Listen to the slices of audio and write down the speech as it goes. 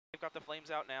got the flames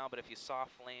out now, but if you saw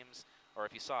flames, or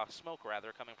if you saw smoke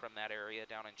rather, coming from that area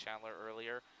down in Chandler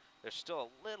earlier, there's still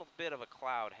a little bit of a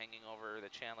cloud hanging over the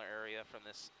Chandler area from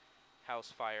this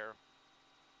house fire.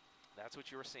 That's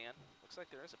what you were seeing. Looks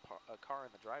like there is a car in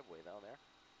the driveway though there.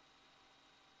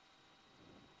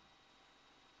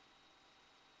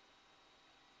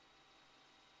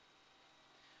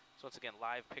 So once again,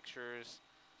 live pictures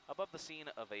above the scene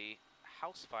of a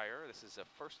house fire. This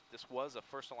was a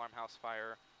first alarm house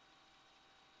fire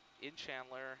in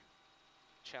Chandler.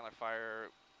 Chandler Fire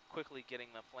quickly getting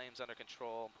the flames under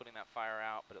control and putting that fire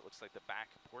out, but it looks like the back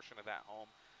portion of that home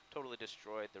totally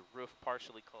destroyed. The roof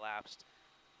partially collapsed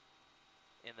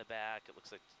in the back. It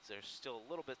looks like there's still a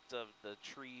little bit of the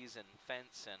trees and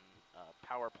fence and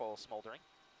power pole smoldering.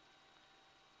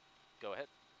 Go ahead.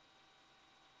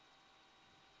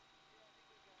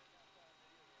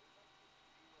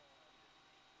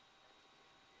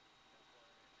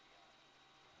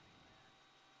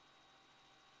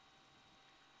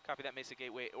 Copy that, Mesa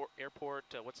Gateway Airport.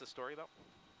 What's the story about?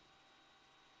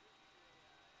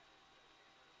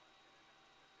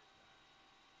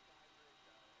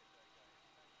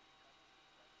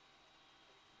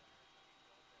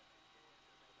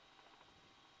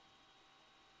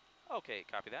 Okay,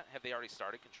 copy that. Have they already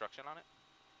started construction on it?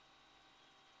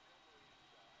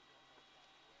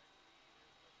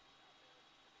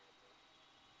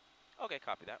 Okay,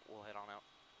 copy that. We'll head on out.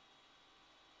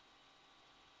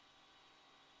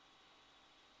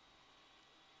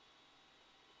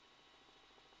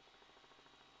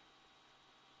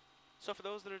 So for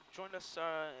those that have joined us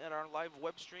at our live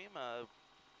web stream,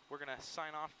 we're going to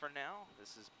sign off for now.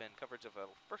 This has been coverage of a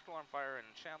first alarm fire in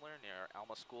Chandler near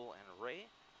Alma School and Ray.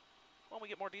 When we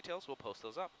get more details, we'll post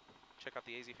those up. Check out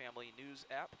the AZ Family News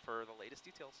app for the latest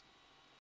details.